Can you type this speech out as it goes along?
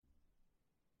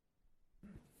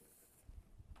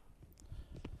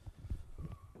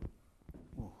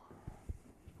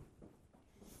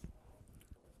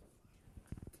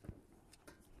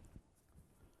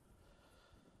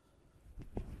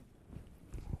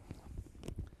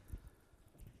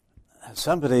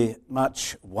Somebody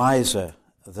much wiser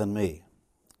than me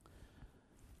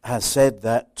has said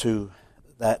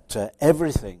that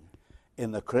everything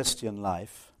in the Christian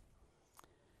life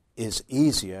is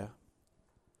easier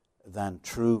than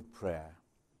true prayer.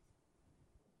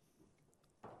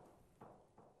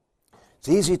 It's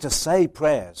easy to say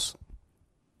prayers,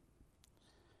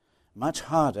 much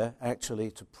harder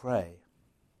actually to pray.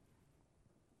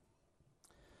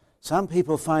 Some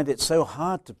people find it so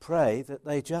hard to pray that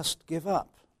they just give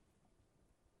up.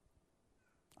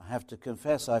 I have to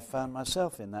confess I've found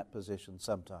myself in that position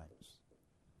sometimes.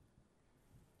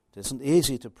 It isn't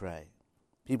easy to pray.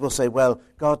 People say, well,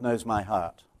 God knows my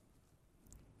heart.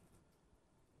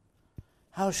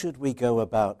 How should we go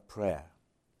about prayer?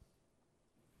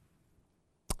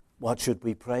 What should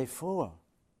we pray for?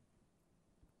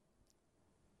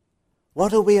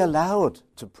 What are we allowed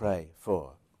to pray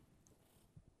for?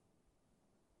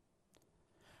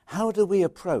 How do we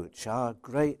approach our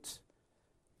great,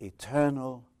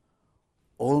 eternal,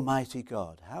 almighty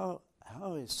God? How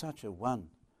is such a one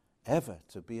ever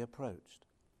to be approached?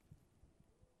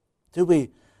 Do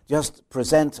we just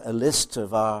present a list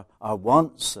of our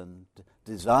wants and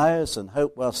desires and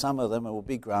hope, well, some of them will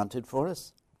be granted for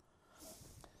us?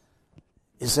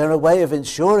 Is there a way of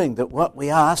ensuring that what we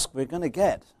ask we're going to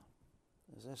get?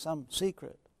 Is there some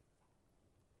secret?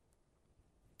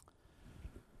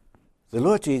 The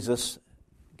Lord Jesus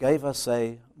gave us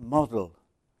a model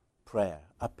prayer,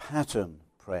 a pattern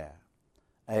prayer,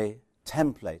 a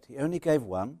template. He only gave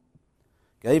one,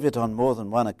 gave it on more than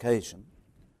one occasion.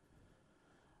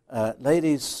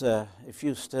 Ladies, if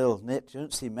you still knit, you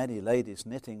don't see many ladies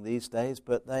knitting these days,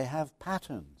 but they have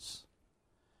patterns.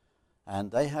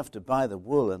 And they have to buy the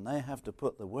wool and they have to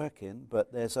put the work in,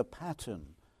 but there's a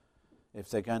pattern if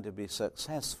they're going to be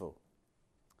successful.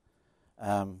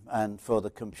 And for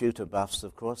the computer buffs,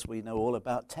 of course, we know all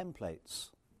about templates.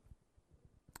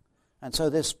 And so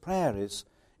this prayer is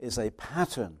a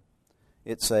pattern.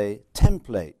 It's a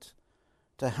template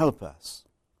to help us.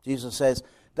 Jesus says,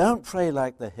 don't pray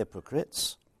like the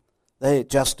hypocrites. They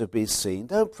just to be seen.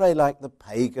 Don't pray like the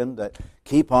pagan that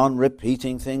keep on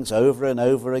repeating things over and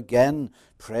over again,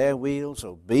 prayer wheels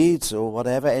or beads or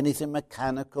whatever, anything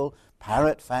mechanical,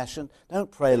 parrot fashion.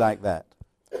 Don't pray like that.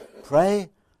 Pray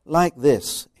like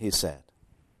this, he said.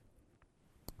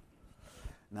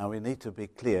 Now we need to be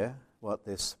clear what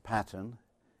this pattern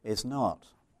is not.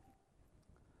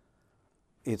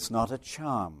 It's not a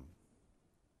charm.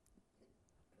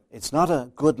 It's not a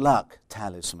good luck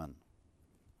talisman.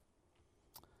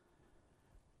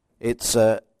 It's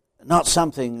not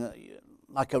something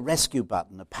like a rescue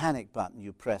button, a panic button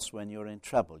you press when you're in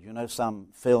trouble. You know some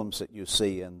films that you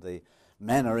see and the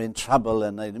men are in trouble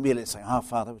and they immediately say, Our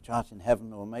Father which art in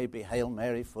heaven, or maybe Hail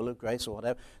Mary, full of grace, or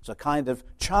whatever. It's a kind of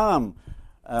charm.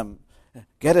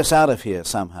 Get us out of here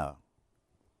somehow.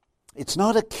 It's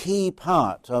not a key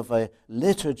part of a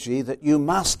liturgy that you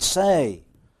must say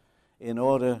in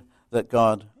order that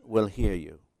God will hear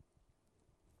you.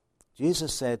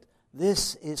 Jesus said,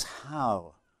 this is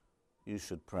how you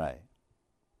should pray.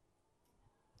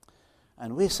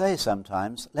 And we say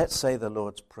sometimes, let's say the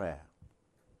Lord's Prayer.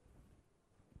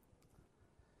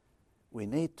 We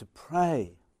need to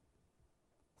pray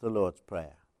the Lord's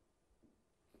Prayer.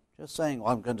 Just saying,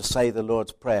 I'm going to say the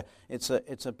Lord's Prayer, it's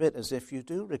a bit as if you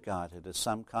do regard it as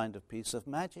some kind of piece of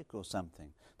magic or something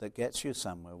that gets you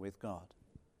somewhere with God.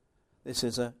 This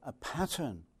is a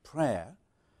pattern prayer,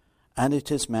 and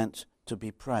it is meant to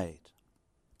be prayed.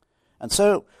 And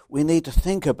so we need to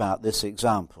think about this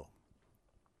example.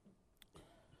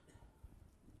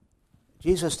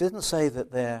 Jesus didn't say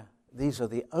that these are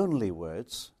the only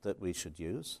words that we should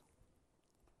use,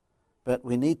 but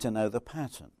we need to know the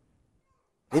pattern.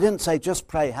 He didn't say just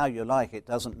pray how you like, it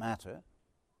doesn't matter.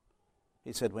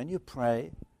 He said when you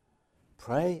pray,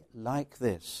 pray like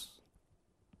this.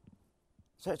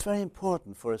 So it's very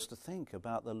important for us to think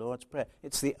about the Lord's Prayer.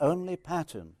 It's the only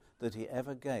pattern that he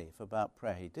ever gave about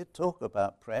prayer. He did talk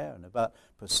about prayer and about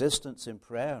persistence in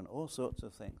prayer and all sorts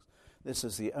of things. This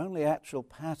is the only actual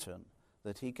pattern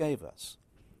that he gave us.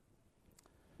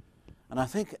 And I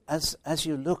think as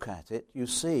you look at it, you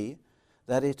see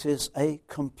that it is a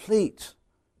complete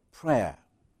prayer.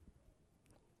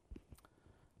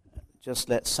 Just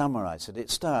let's summarize it.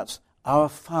 It starts, Our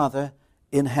Father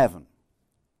in heaven.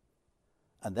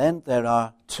 And then there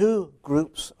are two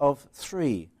groups of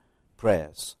three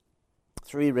prayers,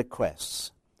 three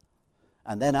requests.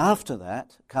 And then after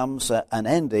that comes an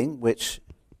ending which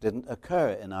didn't occur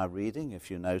in our reading,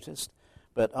 if you noticed.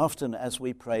 But often as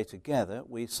we pray together,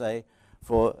 we say,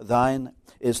 For thine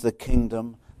is the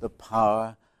kingdom, the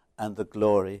power, and the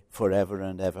glory forever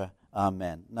and ever.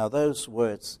 Amen. Now those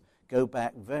words go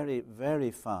back very,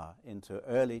 very far into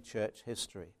early church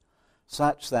history,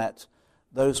 such that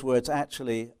those words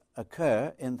actually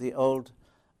occur in the old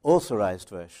authorized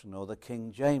version or the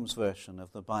King James version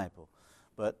of the Bible.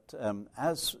 But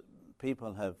as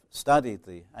people have studied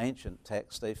the ancient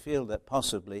text, they feel that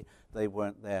possibly they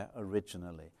weren't there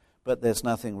originally. But there's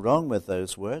nothing wrong with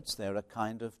those words. They're a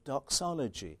kind of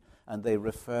doxology, and they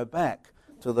refer back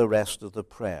to the rest of the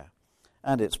prayer.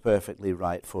 And it's perfectly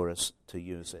right for us to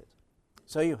use it.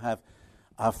 So you have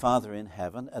our Father in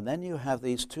heaven, and then you have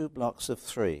these two blocks of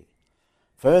three.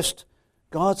 First,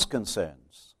 God's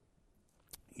concerns.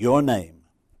 Your name,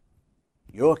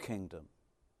 your kingdom,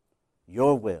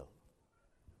 your will.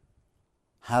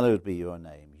 Hallowed be your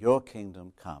name, your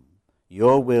kingdom come.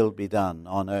 Your will be done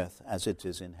on earth as it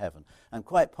is in heaven. And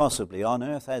quite possibly, on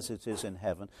earth as it is in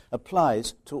heaven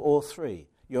applies to all three.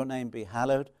 Your name be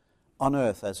hallowed on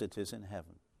earth as it is in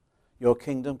heaven. Your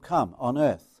kingdom come on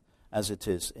earth as it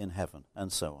is in heaven,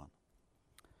 and so on.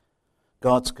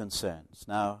 God's concerns.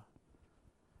 Now,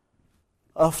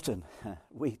 often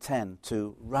we tend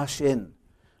to rush in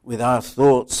with our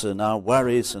thoughts and our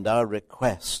worries and our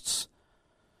requests.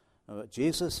 But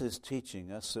Jesus is teaching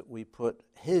us that we put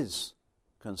his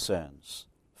concerns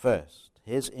first,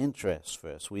 his interests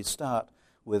first. We start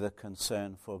with a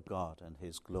concern for God and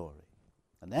his glory.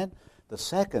 And then the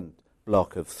second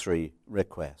block of three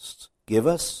requests: give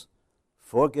us,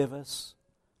 forgive us,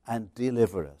 and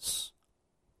deliver us.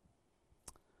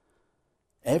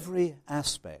 Every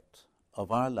aspect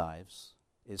of our lives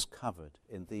is covered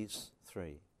in these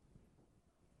three.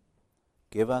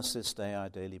 Give us this day our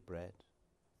daily bread.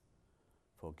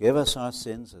 Forgive us our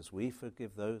sins as we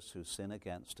forgive those who sin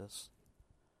against us.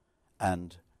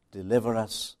 And deliver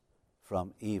us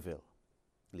from evil.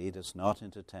 Lead us not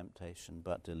into temptation,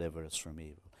 but deliver us from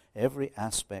evil. Every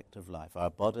aspect of life, our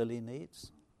bodily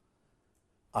needs,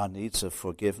 our needs of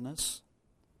forgiveness,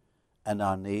 and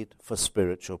our need for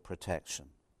spiritual protection.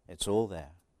 It's all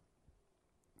there.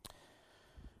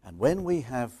 And when we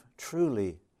have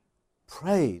truly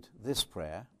prayed this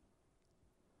prayer,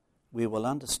 we will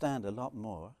understand a lot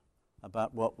more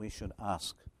about what we should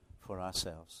ask for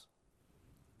ourselves.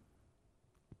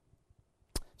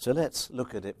 So let's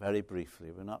look at it very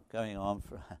briefly. We're not going on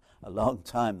for a long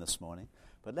time this morning,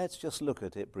 but let's just look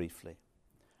at it briefly.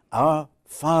 Our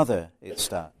Father, it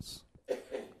starts.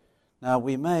 Now,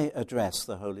 we may address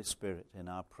the Holy Spirit in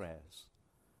our prayers.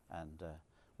 And,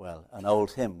 an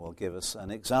old hymn will give us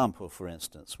an example, for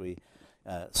instance. We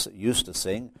used to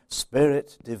sing,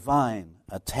 Spirit divine,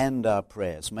 attend our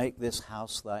prayers, make this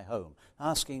house thy home,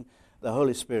 asking the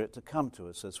Holy Spirit to come to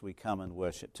us as we come and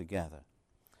worship together.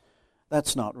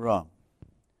 That's not wrong.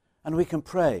 And we can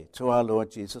pray to our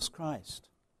Lord Jesus Christ.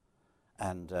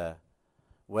 And, a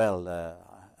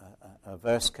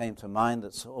verse came to mind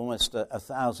that's almost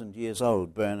 1,000 years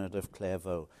old, Bernard of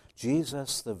Clairvaux.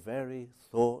 Jesus, the very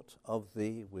thought of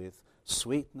thee with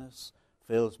sweetness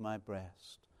fills my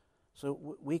breast.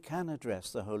 So we can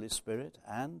address the Holy Spirit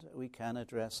and we can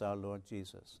address our Lord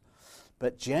Jesus.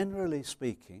 But generally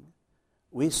speaking,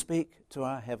 we speak to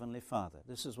our Heavenly Father.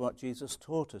 This is what Jesus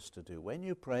taught us to do. When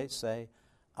you pray, say,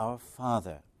 Our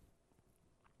Father.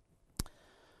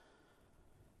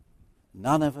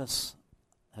 None of us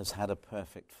has had a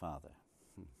perfect father.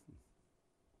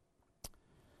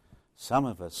 Some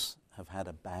of us have had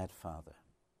a bad father.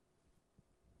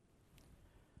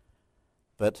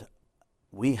 But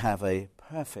we have a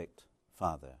perfect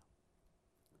Father,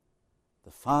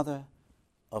 the Father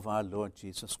of our Lord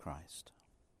Jesus Christ.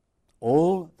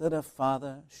 All that a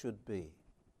father should be,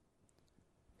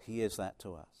 he is that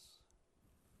to us.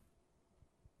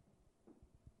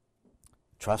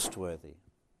 Trustworthy,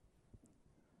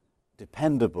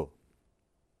 dependable,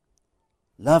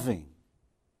 loving,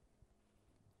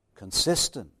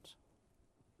 consistent,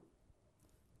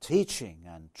 teaching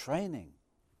and training,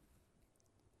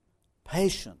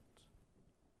 patient,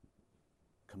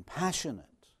 compassionate,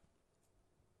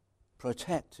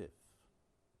 protective.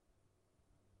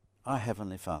 Our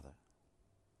Heavenly Father.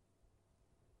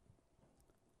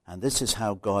 And this is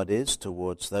how God is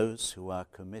towards those who are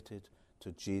committed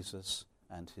to Jesus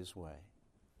and his way.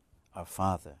 Our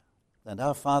Father. And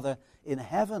our Father in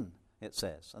heaven, it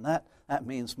says. And that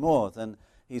means more than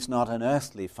he's not an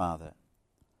earthly Father.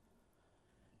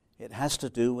 It has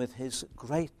to do with his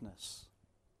greatness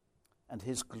and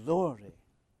his glory,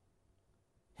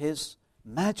 his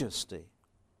majesty,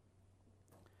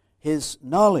 his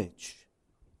knowledge,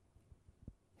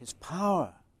 his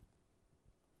power,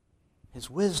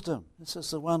 his wisdom. This is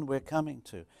the one we're coming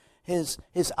to. His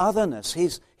otherness.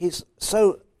 He's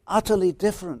so utterly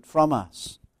different from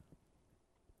us.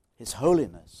 His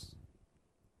holiness,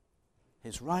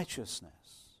 His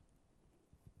righteousness,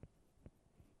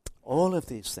 all of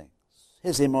these things,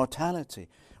 His immortality.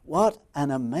 What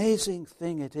an amazing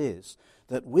thing it is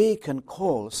that we can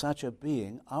call such a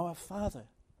being our Father.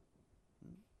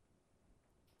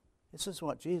 This is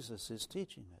what Jesus is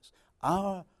teaching us.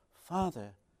 Our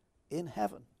Father in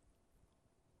heaven.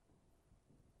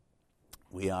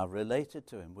 We are related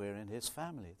to Him. We're in His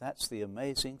family. That's the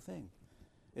amazing thing.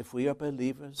 If we are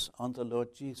believers on the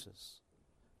Lord Jesus.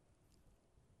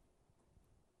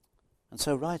 And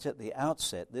so right at the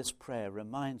outset, this prayer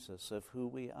reminds us of who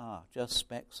we are, just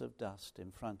specks of dust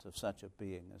in front of such a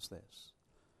being as this.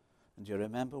 And do you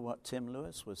remember what Tim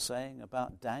Lewis was saying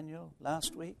about Daniel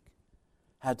last week?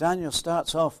 How Daniel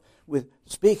starts off with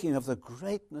speaking of the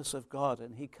greatness of God,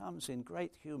 and he comes in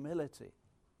great humility.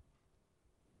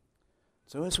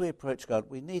 So as we approach God,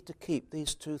 we need to keep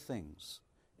these two things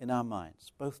in our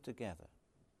minds, both together.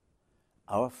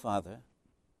 Our Father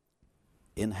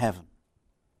in heaven.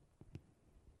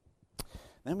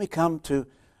 Then we come to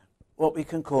what we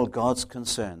can call God's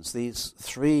concerns, these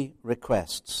three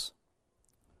requests.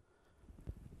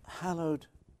 Hallowed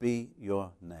be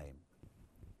your name.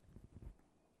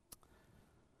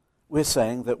 We're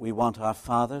saying that we want our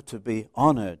Father to be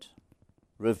honored,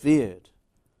 revered,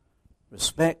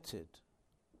 respected,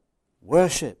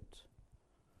 worshipped,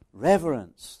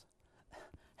 reverenced,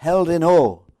 held in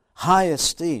awe, high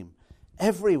esteem,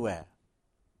 everywhere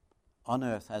on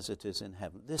earth as it is in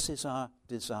heaven. This is our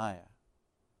desire.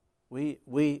 We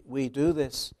do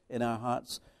this in our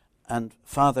hearts, and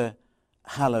Father,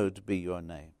 hallowed be your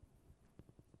name.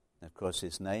 And of course,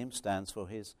 His name stands for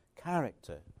His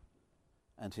character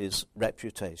and His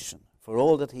reputation, for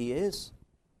all that He is,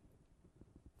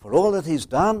 for all that He's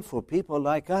done for people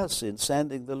like us in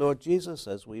sending the Lord Jesus,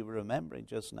 as we were remembering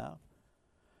just now,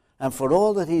 and for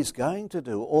all that He's going to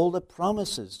do, all the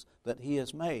promises that He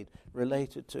has made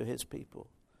related to His people,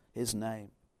 His name.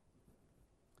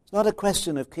 It's not a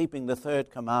question of keeping the third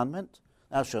commandment,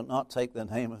 thou shalt not take the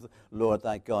name of the Lord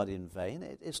thy God in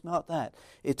vain. It's not that.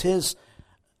 It is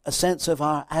a sense of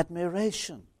our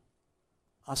admiration,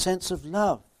 a sense of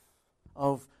love,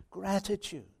 of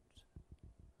gratitude.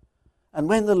 And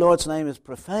when the Lord's name is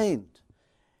profaned,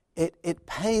 it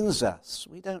pains us.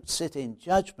 We don't sit in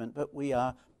judgment, but we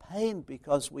are pained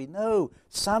because we know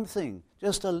something,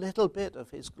 just a little bit of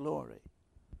His glory.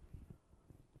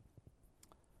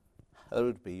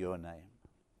 Hallowed be your name.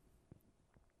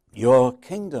 Your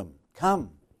kingdom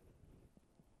come.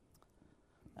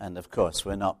 And of course,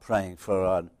 we're not praying for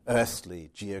an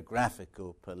earthly,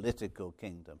 geographical, political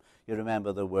kingdom. You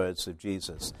remember the words of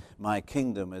Jesus, my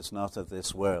kingdom is not of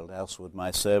this world, else would my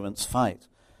servants fight.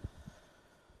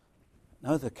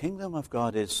 No, the kingdom of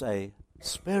God is a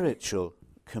spiritual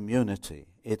community.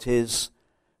 It is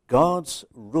God's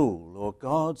rule or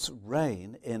God's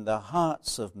reign in the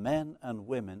hearts of men and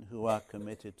women who are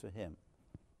committed to Him.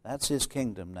 That's His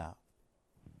kingdom now.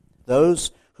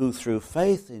 Those who through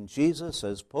faith in Jesus,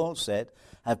 as Paul said,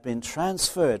 have been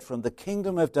transferred from the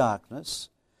kingdom of darkness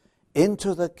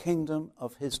into the kingdom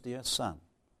of His dear Son,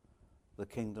 the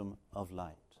kingdom of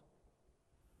light.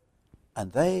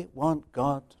 And they want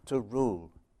God to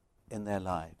rule in their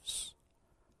lives,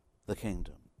 the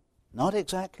kingdom. Not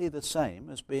exactly the same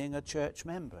as being a church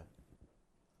member.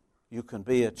 You can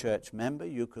be a church member,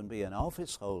 you can be an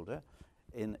office holder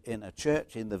in a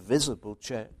church, in the visible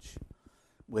church,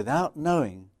 without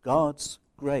knowing God's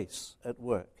grace at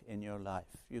work in your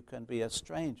life. You can be a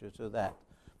stranger to that,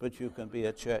 but you can be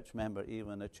a church member,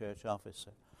 even a church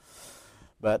officer.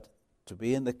 But to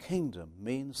be in the kingdom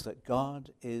means that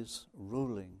God is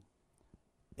ruling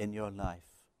in your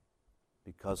life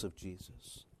because of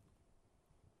Jesus.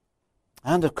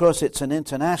 And of course, it's an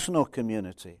international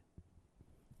community.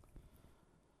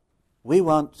 We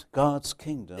want God's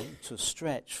kingdom to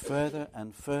stretch further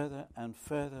and further and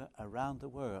further around the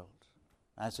world,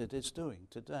 as it is doing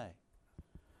today.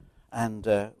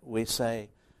 And we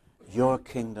say, your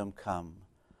kingdom come.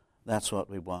 That's what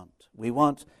we want. We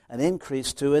want an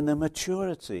increase too in the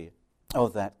maturity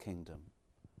of that kingdom.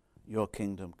 Your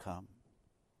kingdom come.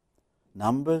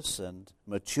 Numbers and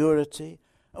maturity.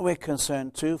 We're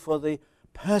concerned too for the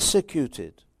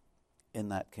persecuted in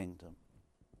that kingdom.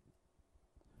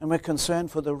 And we're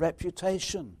concerned for the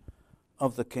reputation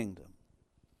of the kingdom.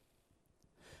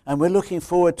 And we're looking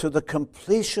forward to the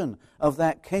completion of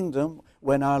that kingdom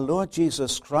when our Lord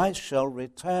Jesus Christ shall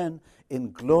return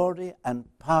in glory and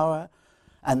power,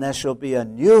 and there shall be a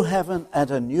new heaven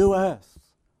and a new earth.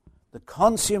 The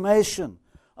consummation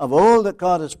of all that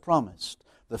God has promised,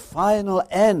 the final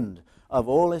end of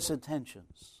all His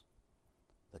intentions.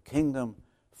 The kingdom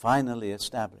finally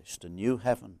established, a new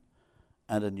heaven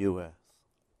and a new earth.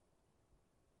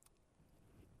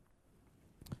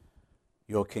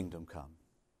 Your kingdom come,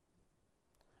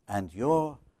 and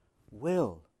your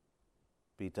will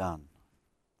be done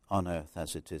on earth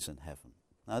as it is in heaven.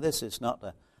 Now this is not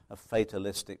a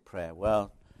fatalistic prayer.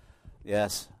 Well,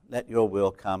 yes, let your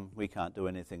will come. We can't do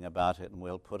anything about it, and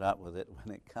we'll put up with it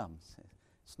when it comes.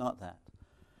 It's not that.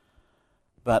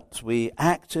 But we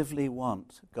actively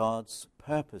want God's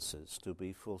purposes to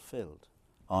be fulfilled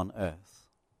on earth.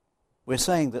 We're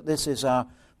saying that this is our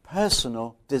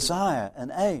personal desire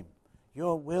and aim.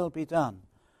 Your will be done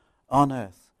on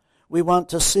earth. We want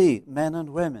to see men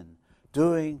and women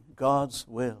doing God's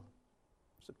will.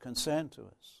 It's a concern to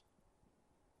us.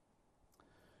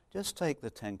 Just take the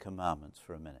 10 Commandments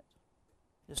for a minute.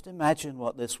 Just imagine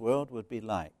what this world would be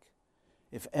like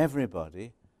if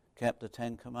everybody kept the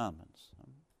 10 Commandments.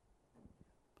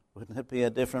 Wouldn't it be a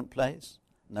different place?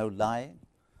 No lying,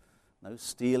 no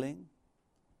stealing,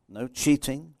 no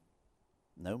cheating,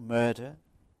 no murder,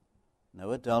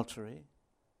 no adultery,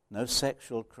 no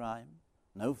sexual crime,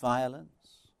 no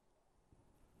violence.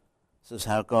 This is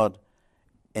how God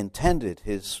intended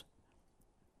his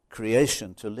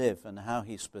creation to live and how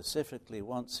he specifically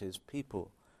wants his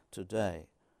people today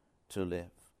to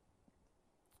live.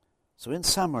 So in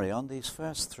summary, on these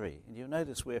first three, and you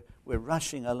notice we're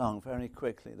rushing along very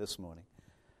quickly this morning.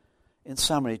 In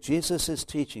summary, Jesus is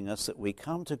teaching us that we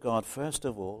come to God first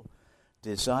of all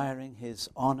desiring his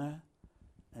honor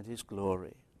and his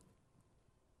glory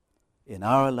in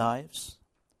our lives,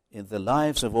 in the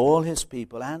lives of all his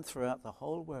people, and throughout the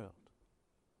whole world.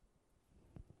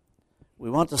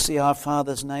 We want to see our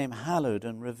Father's name hallowed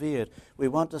and revered. We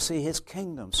want to see his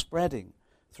kingdom spreading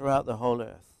throughout the whole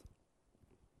earth.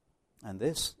 And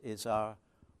this is our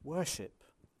worship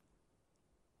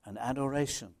and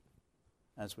adoration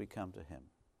as we come to him.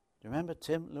 Do you remember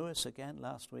Tim Lewis again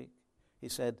last week? He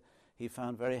said he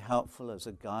found very helpful as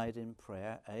a guide in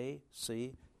prayer,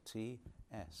 ACTS.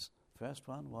 First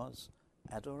one was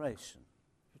adoration.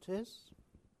 It is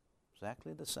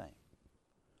exactly the same.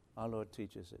 Our Lord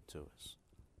teaches it to us.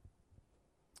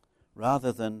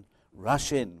 Rather than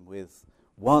rush in with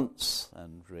wants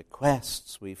and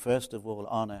requests, we first of all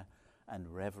honor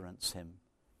and reverence him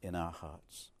in our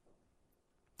hearts.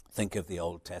 Think of the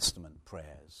Old Testament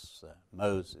prayers,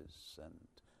 Moses and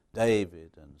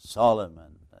David and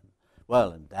Solomon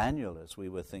and Daniel, as we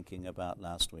were thinking about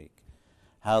last week,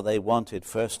 how they wanted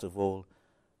first of all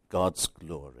God's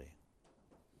glory.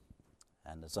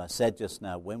 And as I said just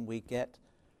now, when we get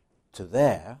to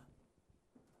there,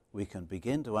 we can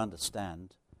begin to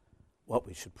understand what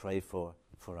we should pray for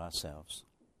ourselves.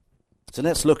 So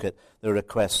let's look at the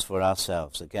requests for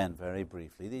ourselves again very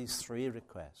briefly. These three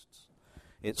requests.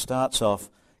 It starts off,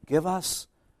 give us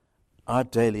our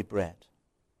daily bread.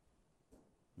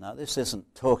 Now this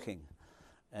isn't talking,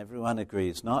 everyone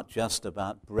agrees, not just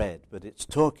about bread, but it's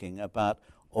talking about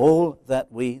all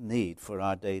that we need for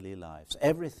our daily lives,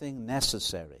 everything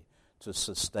necessary to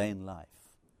sustain life.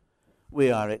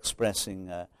 We are expressing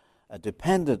a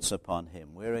dependence upon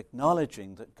him. We're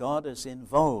acknowledging that God is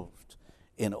involved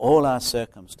in all our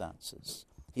circumstances.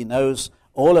 He knows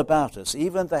all about us,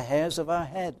 even the hairs of our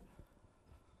head.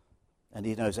 And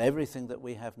he knows everything that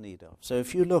we have need of. So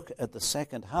if you look at the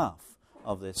second half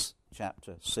of this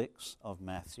chapter 6 of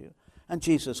Matthew, and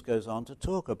Jesus goes on to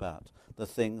talk about the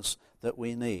things that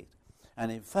we need.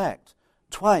 And in fact,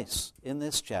 twice in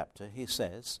this chapter he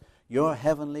says, your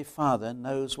heavenly Father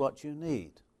knows what you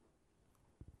need.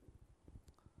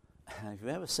 Have you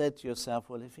ever said to yourself,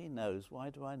 well, if he knows, why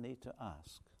do I need to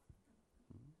ask?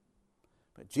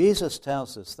 But Jesus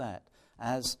tells us that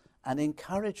as an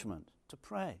encouragement to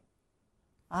pray.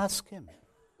 Ask him.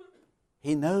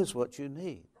 He knows what you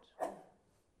need.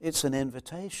 It's an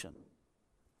invitation.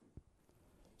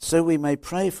 So we may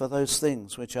pray for those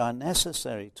things which are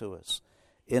necessary to us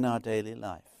in our daily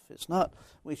life. It's not,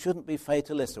 we shouldn't be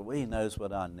fatalistic. Well, he knows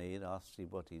what I need. I'll see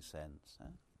what he sends.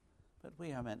 But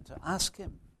we are meant to ask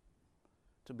him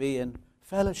to be in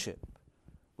fellowship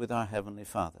with our Heavenly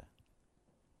Father.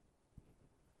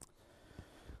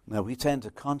 Now, we tend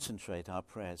to concentrate our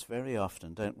prayers very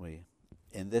often, don't we,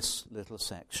 in this little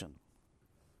section.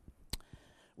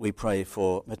 We pray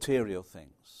for material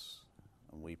things,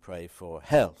 and we pray for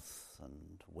health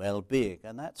and well-being,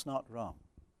 and that's not wrong.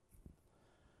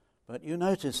 But you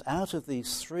notice out of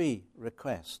these three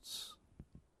requests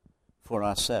for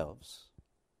ourselves,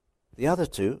 the other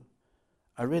two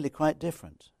are really quite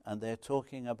different, and they're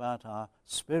talking about our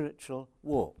spiritual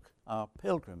walk, our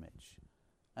pilgrimage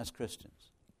as Christians.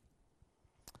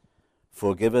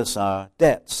 Forgive us our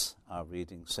debts, our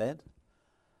reading said.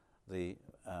 The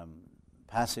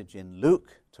passage in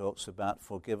Luke talks about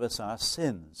forgive us our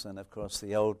sins. And of course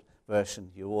the old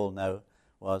version you all know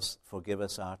was forgive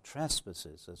us our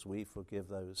trespasses as we forgive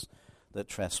those that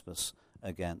trespass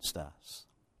against us.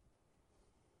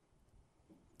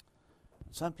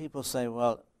 Some people say,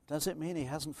 well, does it mean he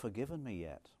hasn't forgiven me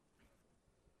yet?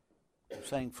 I'm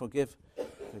saying forgive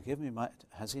me.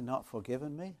 Has he not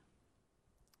forgiven me?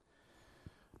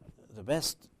 The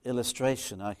best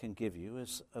illustration I can give you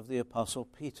is of the Apostle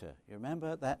Peter. You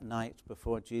remember that night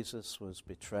before Jesus was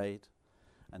betrayed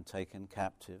and taken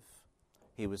captive?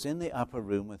 He was in the upper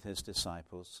room with his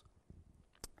disciples,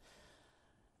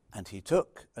 and he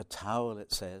took a towel,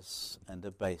 it says, and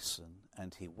a basin,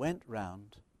 and he went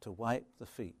round to wipe the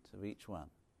feet of each one.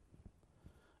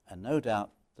 And no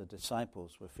doubt the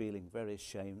disciples were feeling very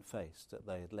shamefaced that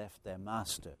they had left their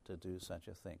master to do such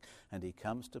a thing. And he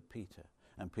comes to Peter,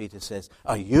 and Peter says,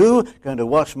 "Are you going to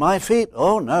wash my feet?"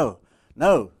 "Oh,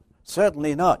 no,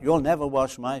 certainly not. You'll never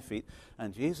wash my feet."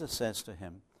 And Jesus says to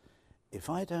him, "If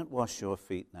I don't wash your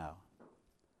feet now,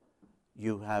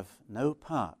 you have no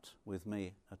part with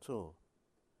me at all."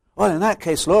 "Well, in that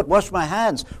case, Lord, wash my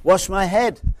hands, wash my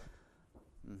head."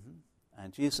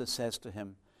 And Jesus says to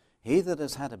him, "He that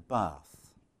has had a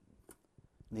bath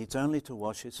needs only to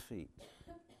wash his feet."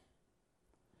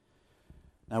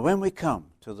 Now, when we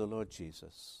come to the Lord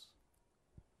Jesus,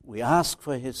 we ask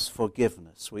for his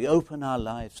forgiveness. We open our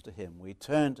lives to him. We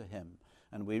turn to him,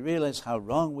 and we realize how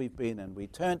wrong we've been, and we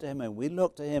turn to him, and we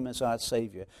look to him as our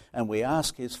Savior, and we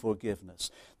ask his forgiveness.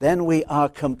 Then we are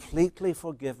completely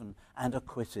forgiven and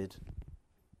acquitted.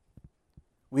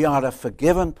 We are a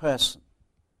forgiven person.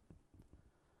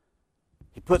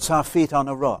 He puts our feet on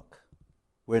a rock.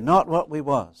 We're not what we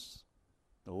was,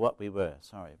 or what we were.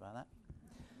 Sorry about that.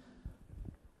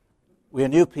 We're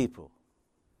new people,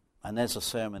 and there's a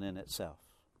sermon in itself.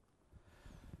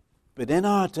 But in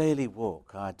our daily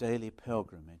walk, our daily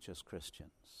pilgrimage as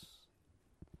Christians,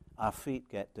 our feet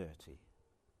get dirty.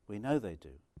 We know they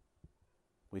do.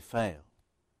 We fail.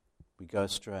 We go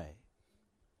astray.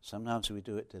 Sometimes we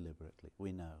do it deliberately.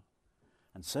 We know.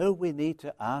 And so we need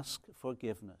to ask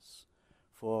forgiveness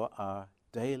for our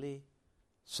daily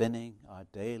sinning, our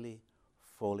daily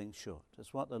falling short.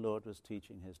 That's what the Lord was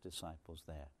teaching his disciples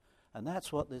there. And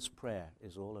that's what this prayer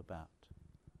is all about.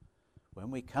 When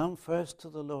we come first to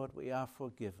the Lord, we are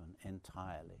forgiven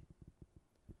entirely.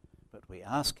 But we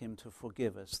ask him to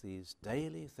forgive us these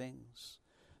daily things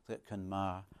that can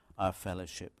mar our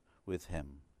fellowship with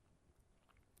him.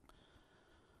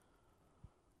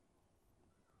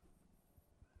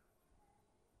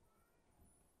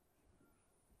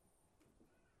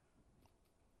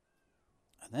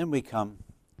 And then we come,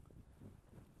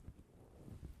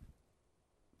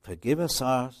 forgive us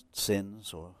our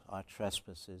sins or our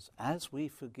trespasses as we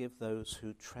forgive those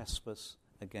who trespass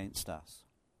against us.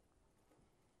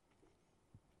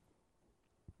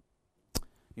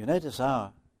 You notice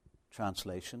our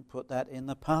translation put that in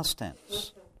the past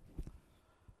tense.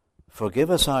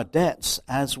 Forgive us our debts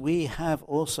as we have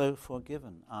also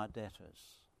forgiven our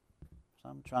debtors.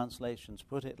 Some translations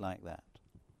put it like that.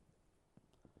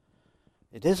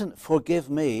 It isn't forgive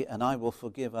me and I will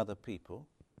forgive other people.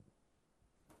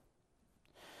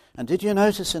 And did you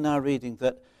notice in our reading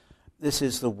that this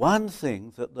is the one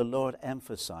thing that the Lord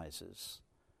emphasizes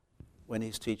when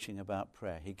he's teaching about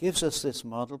prayer? He gives us this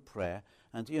model prayer,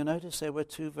 and do you notice there were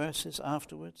 2 verses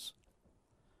afterwards?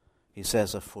 He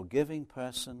says a forgiving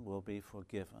person will be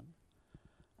forgiven.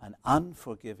 An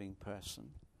unforgiving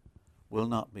person will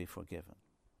not be forgiven.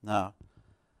 Now,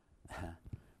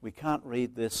 we can't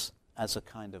read this as a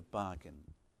kind of bargain,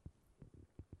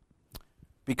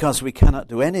 because we cannot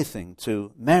do anything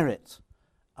to merit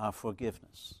our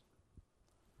forgiveness.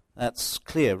 That's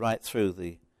clear right through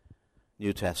the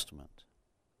New Testament.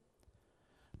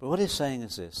 But what he's saying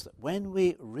is this, that when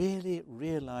we really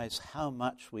realize how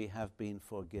much we have been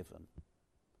forgiven,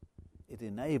 it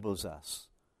enables us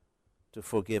to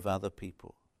forgive other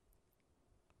people.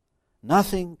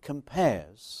 Nothing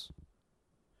compares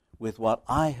with what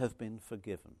I have been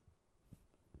forgiven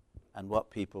and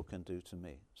what people can do to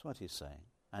me. That's what he's saying.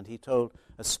 And he told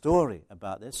a story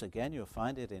about this. Again, you'll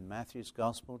find it in Matthew's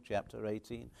Gospel, chapter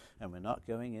 18, and we're not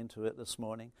going into it this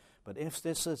morning. But if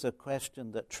this is a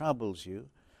question that troubles you,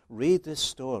 read this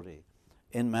story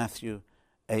in Matthew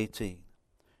 18.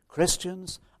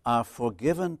 Christians are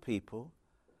forgiven people,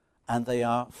 and they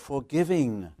are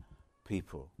forgiving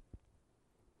people.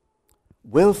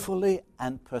 Willfully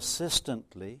and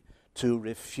persistently to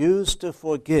refuse to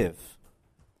forgive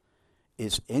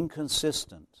is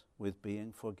inconsistent with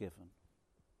being forgiven.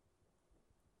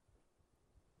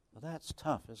 Well, that's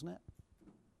tough, isn't it?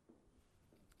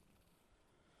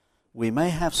 We may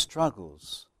have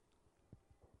struggles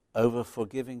over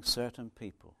forgiving certain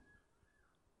people.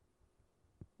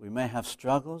 We may have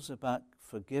struggles about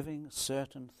forgiving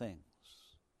certain things.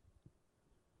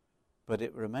 But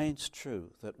it remains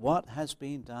true that what has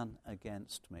been done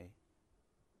against me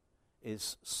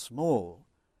is small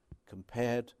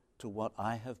compared to what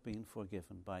I have been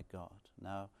forgiven by God.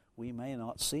 Now, we may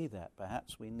not see that.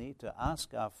 Perhaps we need to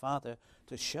ask our Father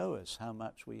to show us how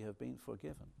much we have been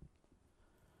forgiven.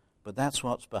 But that's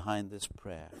what's behind this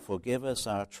prayer. Forgive us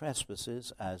our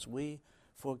trespasses as we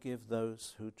forgive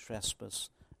those who trespass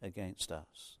against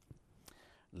us.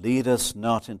 Lead us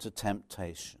not into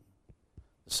temptation.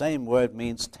 The same word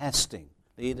means testing.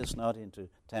 Lead us not into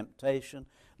temptation.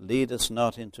 Lead us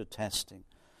not into testing.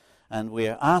 And we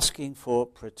are asking for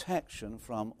protection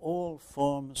from all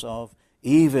forms of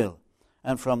evil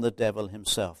and from the devil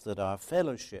himself, that our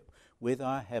fellowship with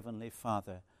our Heavenly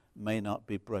Father may not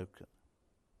be broken.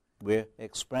 We're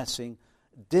expressing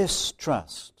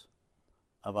distrust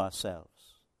of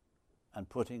ourselves and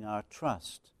putting our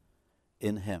trust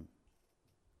in Him.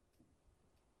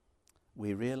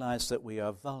 We realize that we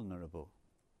are vulnerable,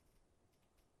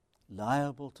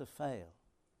 liable to fail.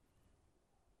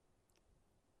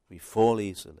 We fall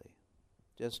easily.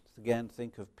 Just again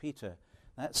think of Peter,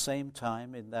 that same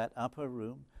time in that upper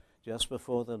room just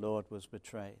before the Lord was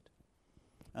betrayed.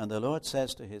 And the Lord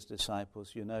says to his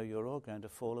disciples, you know, you're all going to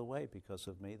fall away because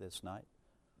of me this night.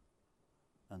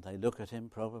 And they look at him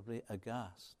probably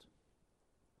aghast.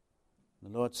 The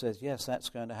Lord says, yes, that's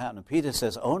going to happen. And Peter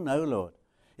says, oh no, Lord.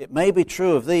 It may be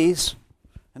true of these.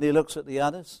 And he looks at the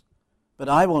others. But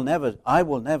I will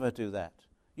never do that.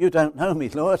 You don't know me,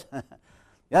 Lord.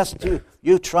 Just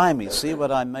you try me, see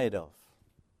what I'm made of.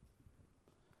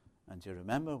 And you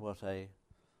remember what a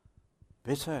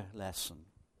bitter lesson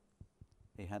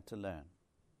he had to learn.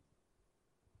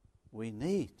 We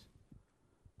need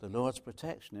the Lord's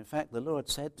protection. In fact, the Lord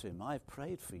said to him, I've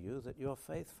prayed for you that your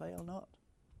faith fail not.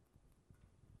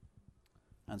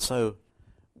 And so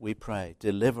we pray,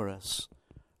 deliver us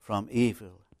from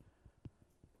evil,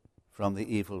 from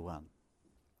the evil one.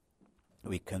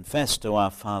 We confess to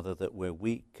our Father that we're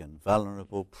weak and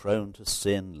vulnerable, prone to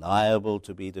sin, liable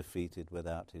to be defeated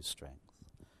without His strength.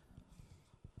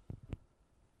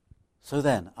 So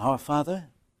then, our Father,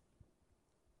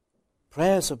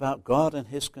 prayers about God and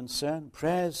His concern,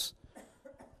 prayers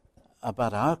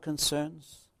about our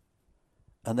concerns,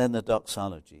 and then the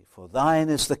doxology. For thine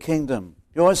is the kingdom.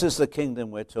 Yours is the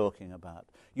kingdom we're talking about.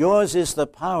 Yours is the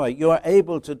power. You're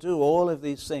able to do all of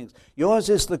these things. Yours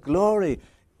is the glory.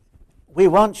 We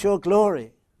want your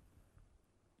glory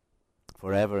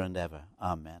forever and ever.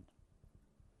 Amen.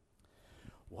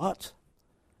 What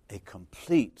a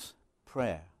complete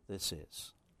prayer this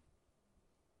is.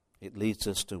 It leads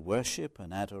us to worship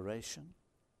and adoration.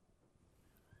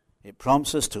 It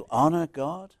prompts us to honor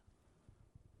God,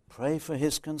 pray for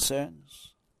His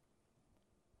concerns.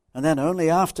 And then only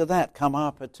after that come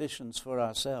our petitions for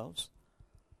ourselves,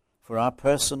 for our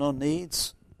personal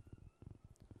needs,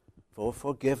 for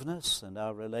forgiveness and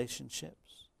our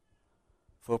relationships,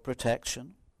 for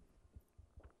protection.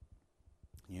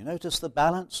 You notice the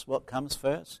balance, what comes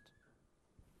first,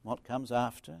 what comes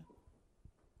after.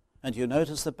 And you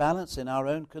notice the balance in our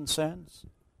own concerns,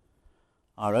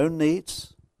 our own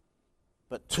needs.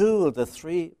 But two of the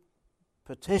three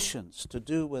petitions to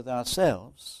do with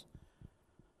ourselves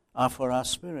are for our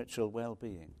spiritual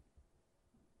well-being.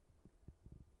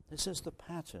 This is the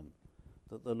pattern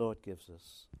that the Lord gives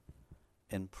us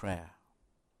in prayer.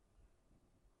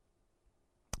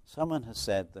 Someone has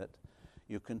said that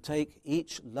you can take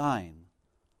each line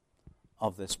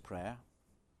of this prayer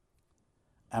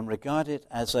and regard it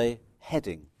as a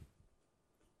heading.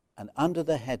 And under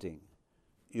the heading,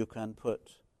 you can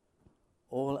put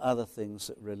all other things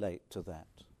that relate to that.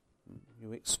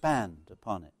 You expand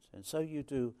upon it. And so you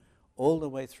do all the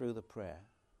way through the prayer.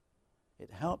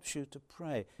 It helps you to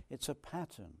pray. It's a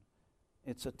pattern.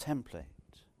 It's a template.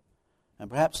 And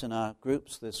perhaps in our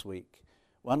groups this week,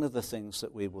 one of the things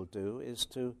that we will do is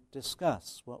to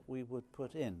discuss what we would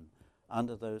put in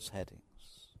under those headings.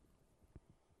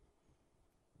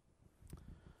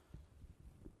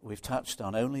 We've touched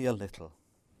on only a little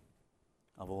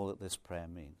of all that this prayer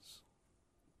means.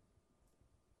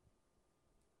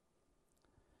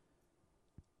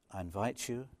 I invite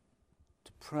you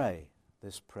to pray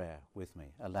this prayer with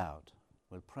me aloud.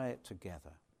 We'll pray it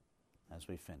together as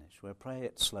we finish. We'll pray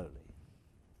it slowly.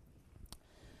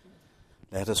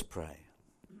 Let us pray.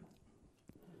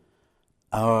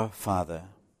 Our Father,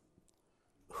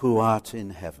 who art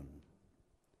in heaven,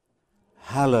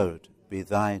 hallowed be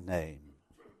thy name.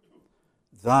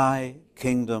 Thy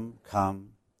kingdom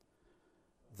come,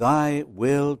 Thy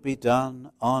will be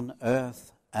done on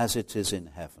earth as it is in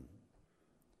heaven.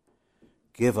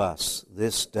 Give us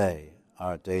this day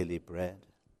our daily bread,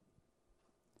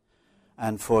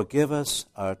 and forgive us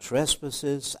our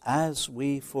trespasses as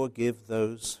we forgive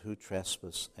those who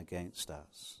trespass against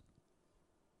us.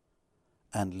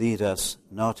 And lead us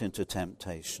not into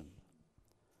temptation,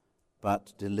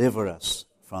 but deliver us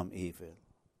from evil.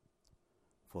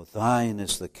 For thine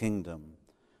is the kingdom,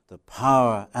 the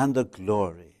power, and the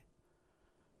glory,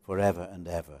 forever and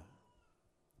ever.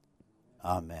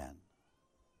 Amen.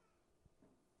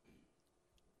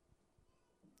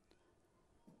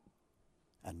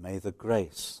 And may the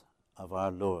grace of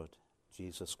our Lord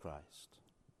Jesus Christ,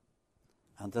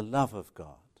 and the love of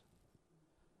God,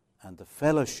 and the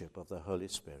fellowship of the Holy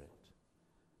Spirit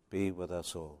be with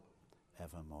us all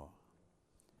evermore.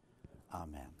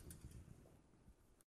 Amen.